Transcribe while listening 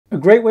A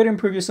great way to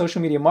improve your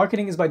social media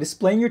marketing is by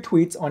displaying your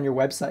tweets on your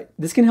website.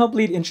 This can help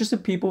lead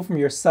interested people from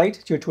your site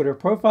to your Twitter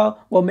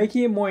profile while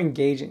making it more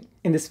engaging.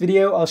 In this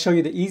video, I'll show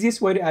you the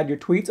easiest way to add your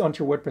tweets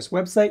onto your WordPress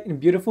website in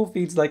beautiful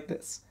feeds like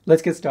this.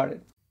 Let's get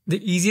started.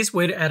 The easiest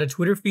way to add a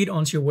Twitter feed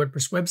onto your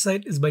WordPress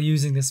website is by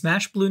using the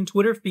Smashballoon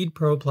Twitter Feed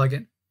Pro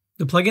plugin.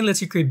 The plugin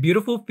lets you create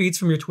beautiful feeds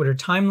from your Twitter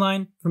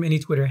timeline, from any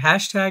Twitter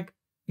hashtag,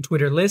 your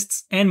Twitter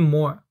lists, and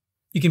more.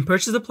 You can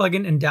purchase the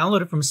plugin and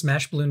download it from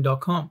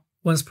smashballoon.com.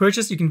 Once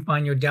purchased, you can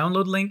find your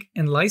download link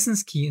and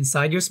license key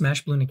inside your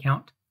Smashballoon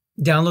account.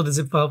 Download the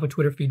zip file for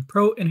Twitter Feed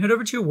Pro and head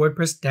over to your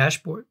WordPress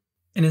dashboard.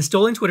 And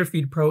installing Twitter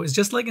Feed Pro is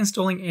just like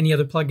installing any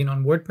other plugin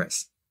on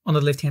WordPress. On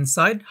the left-hand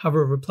side,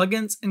 hover over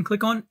Plugins and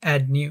click on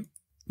Add New.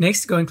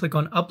 Next, go and click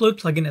on Upload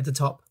Plugin at the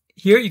top.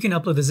 Here, you can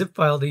upload the zip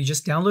file that you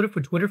just downloaded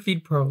for Twitter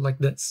Feed Pro like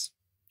this.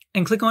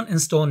 And click on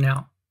Install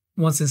Now.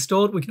 Once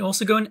installed, we can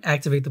also go and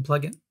activate the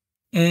plugin.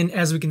 And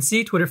as we can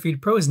see, Twitter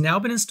Feed Pro has now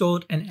been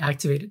installed and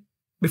activated.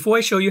 Before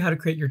I show you how to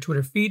create your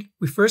Twitter feed,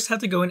 we first have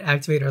to go and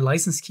activate our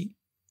license key.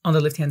 On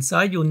the left-hand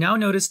side, you'll now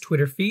notice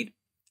Twitter Feed.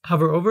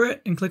 Hover over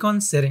it and click on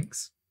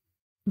Settings.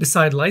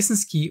 Beside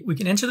license key, we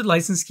can enter the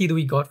license key that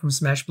we got from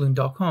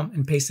smashballoon.com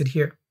and paste it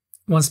here.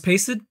 Once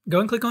pasted, go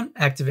and click on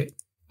Activate.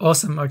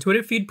 Awesome, our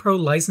Twitter Feed Pro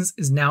license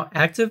is now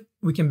active.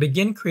 We can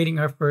begin creating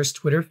our first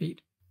Twitter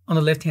feed. On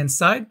the left-hand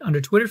side,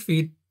 under Twitter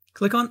Feed,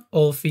 click on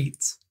All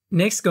Feeds.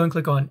 Next, go and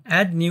click on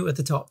Add New at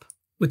the top.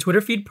 With Twitter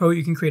Feed Pro,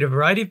 you can create a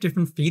variety of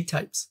different feed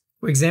types.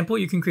 For example,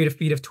 you can create a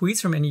feed of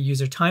tweets from any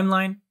user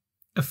timeline,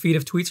 a feed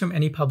of tweets from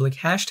any public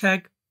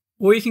hashtag,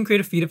 or you can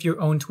create a feed of your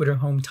own Twitter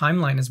home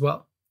timeline as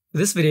well. For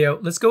this video,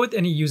 let's go with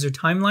any user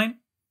timeline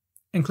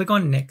and click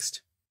on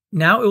Next.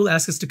 Now it will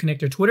ask us to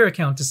connect your Twitter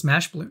account to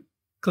Smashballoon.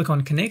 Click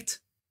on Connect,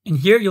 and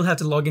here you'll have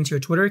to log into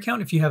your Twitter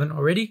account if you haven't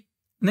already,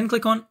 and then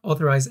click on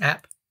Authorize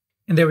App.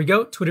 And there we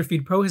go, Twitter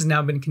Feed Pro has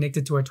now been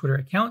connected to our Twitter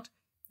account,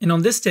 and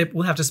on this step,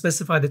 we'll have to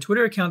specify the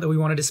Twitter account that we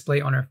want to display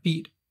on our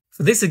feed.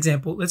 For this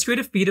example, let's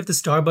create a feed of the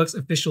Starbucks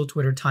official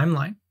Twitter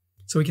timeline.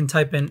 So we can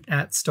type in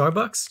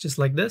 @Starbucks, just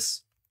like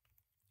this,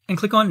 and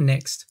click on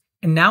Next.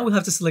 And now we'll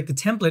have to select the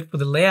template for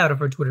the layout of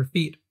our Twitter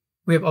feed.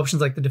 We have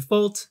options like the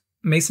default,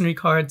 masonry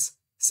cards,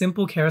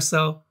 simple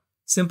carousel,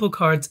 simple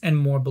cards, and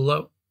more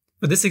below.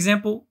 For this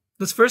example,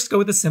 let's first go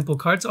with the simple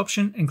cards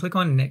option and click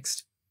on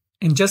Next.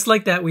 And just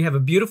like that, we have a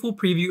beautiful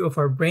preview of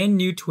our brand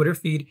new Twitter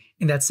feed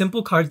in that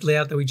simple cards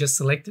layout that we just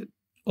selected.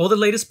 All the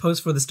latest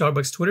posts for the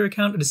Starbucks Twitter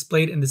account are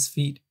displayed in this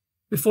feed.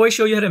 Before I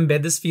show you how to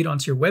embed this feed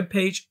onto your web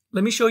page,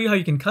 let me show you how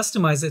you can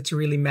customize it to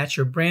really match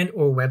your brand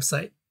or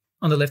website.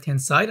 On the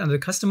left-hand side, under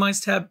the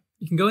Customize tab,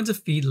 you can go into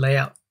Feed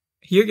Layout.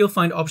 Here you'll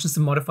find options to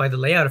modify the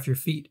layout of your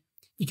feed.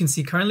 You can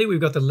see currently we've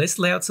got the list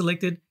layout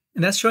selected,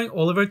 and that's showing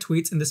all of our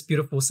tweets in this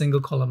beautiful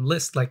single column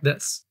list like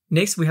this.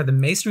 Next, we have the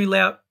masonry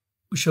layout,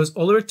 which shows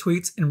all of our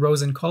tweets in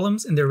rows and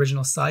columns in their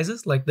original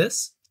sizes like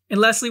this. And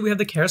lastly, we have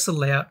the carousel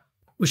layout,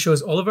 which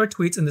shows all of our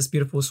tweets in this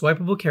beautiful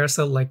swipeable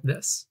carousel like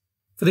this.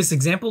 For this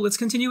example, let's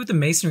continue with the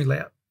masonry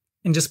layout.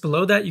 And just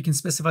below that, you can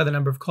specify the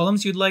number of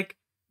columns you'd like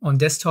on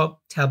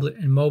desktop, tablet,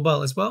 and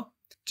mobile as well.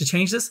 To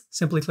change this,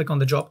 simply click on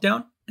the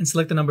drop-down and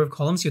select the number of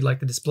columns you'd like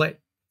to display.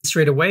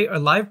 Straight away, our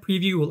live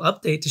preview will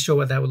update to show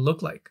what that would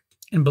look like.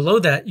 And below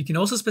that, you can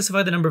also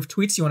specify the number of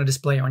tweets you want to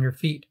display on your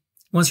feed.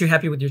 Once you're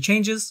happy with your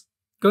changes,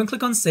 go and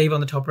click on Save on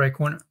the top right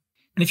corner.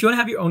 And if you want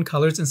to have your own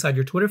colors inside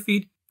your Twitter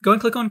feed, go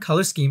and click on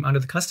Color Scheme under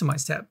the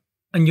Customize tab.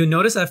 And you'll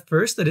notice at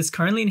first that it's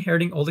currently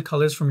inheriting all the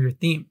colors from your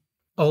theme.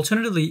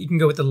 Alternatively, you can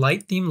go with a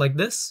light theme like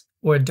this,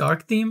 or a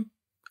dark theme,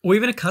 or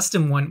even a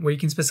custom one where you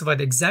can specify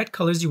the exact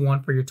colors you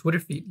want for your Twitter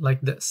feed like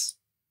this.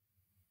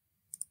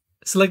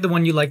 Select the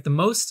one you like the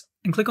most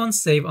and click on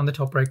Save on the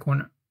top right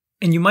corner.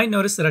 And you might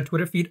notice that our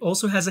Twitter feed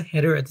also has a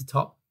header at the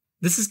top.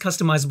 This is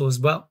customizable as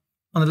well.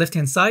 On the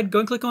left-hand side, go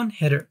and click on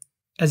Header.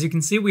 As you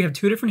can see, we have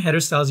two different header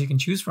styles you can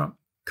choose from.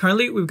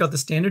 Currently, we've got the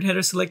standard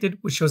header selected,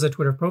 which shows our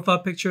Twitter profile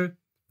picture,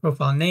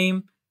 profile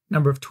name,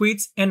 number of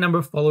tweets, and number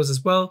of follows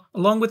as well,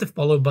 along with the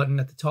follow button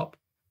at the top.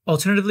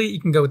 Alternatively, you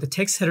can go with the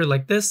text header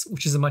like this,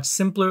 which is a much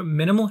simpler,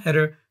 minimal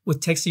header with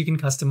text you can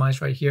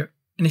customize right here.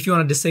 And if you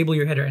want to disable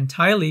your header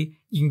entirely,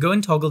 you can go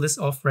and toggle this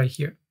off right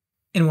here.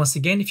 And once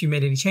again, if you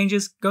made any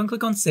changes, go and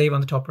click on Save on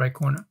the top right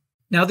corner.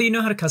 Now that you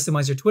know how to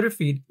customize your Twitter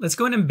feed, let's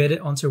go and embed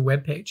it onto your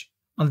web page.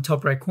 On the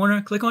top right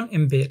corner, click on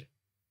Embed.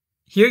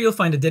 Here you'll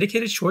find a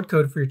dedicated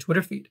shortcode for your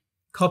Twitter feed.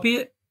 Copy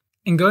it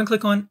and go and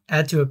click on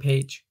Add to a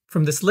Page.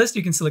 From this list,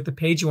 you can select the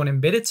page you want to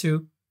embed it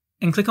to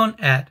and click on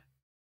Add.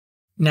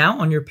 Now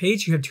on your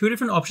page, you have two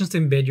different options to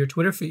embed your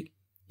Twitter feed.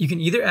 You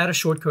can either add a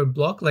shortcode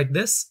block like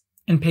this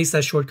and paste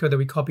that shortcode that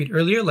we copied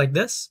earlier like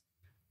this.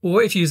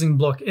 Or if you're using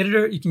Block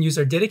Editor, you can use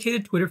our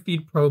dedicated Twitter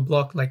Feed Pro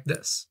block like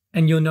this.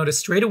 And you'll notice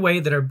straight away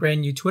that our brand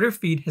new Twitter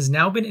feed has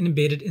now been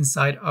embedded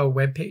inside our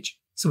web page.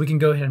 So we can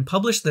go ahead and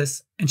publish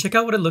this and check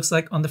out what it looks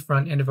like on the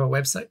front end of our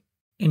website.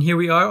 And here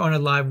we are on a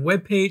live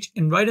web page,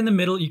 and right in the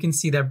middle, you can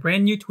see that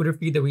brand new Twitter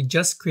feed that we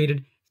just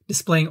created,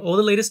 displaying all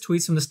the latest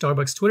tweets from the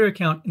Starbucks Twitter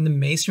account in the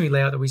masonry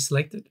layout that we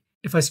selected.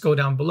 If I scroll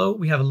down below,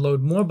 we have a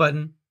Load More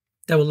button,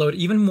 that will load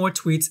even more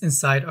tweets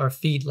inside our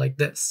feed like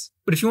this.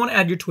 But if you want to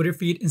add your Twitter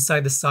feed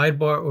inside the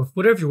sidebar or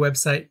footer of your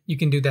website, you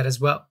can do that as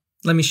well.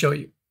 Let me show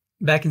you.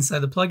 Back inside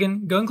the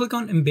plugin, go and click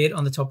on Embed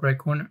on the top right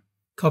corner.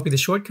 Copy the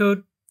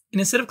shortcode, and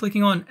instead of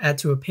clicking on Add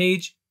to a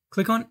Page,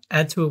 click on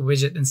Add to a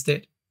Widget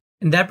instead.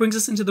 And that brings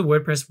us into the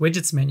WordPress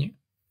Widgets menu.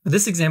 For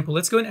this example,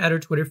 let's go and add our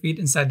Twitter feed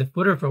inside the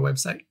footer of our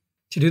website.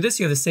 To do this,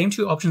 you have the same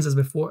two options as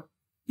before.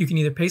 You can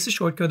either paste the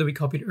shortcode that we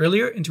copied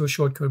earlier into a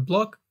shortcode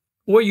block,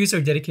 or use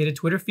our dedicated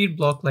Twitter feed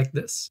block like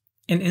this.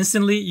 And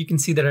instantly, you can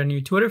see that our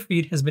new Twitter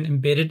feed has been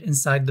embedded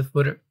inside the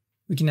footer.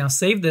 We can now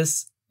save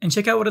this and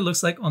check out what it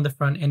looks like on the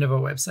front end of our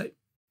website.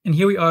 And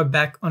here we are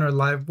back on our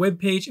live web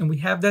page, and we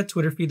have that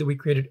Twitter feed that we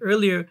created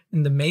earlier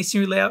in the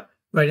masonry layout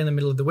right in the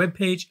middle of the web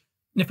page.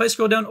 And if I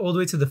scroll down all the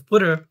way to the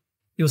footer,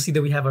 you'll see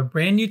that we have our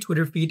brand new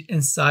Twitter feed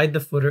inside the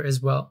footer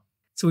as well.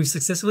 So we've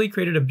successfully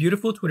created a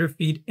beautiful Twitter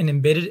feed and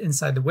embedded it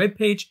inside the web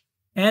page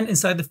and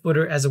inside the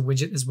footer as a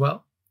widget as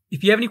well.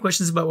 If you have any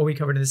questions about what we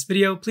covered in this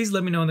video, please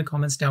let me know in the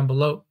comments down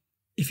below.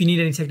 If you need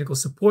any technical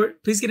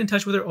support, please get in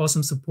touch with our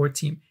awesome support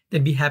team.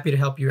 They'd be happy to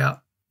help you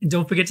out. And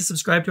don't forget to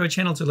subscribe to our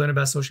channel to learn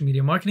about social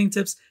media marketing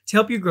tips to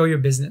help you grow your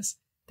business.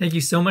 Thank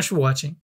you so much for watching.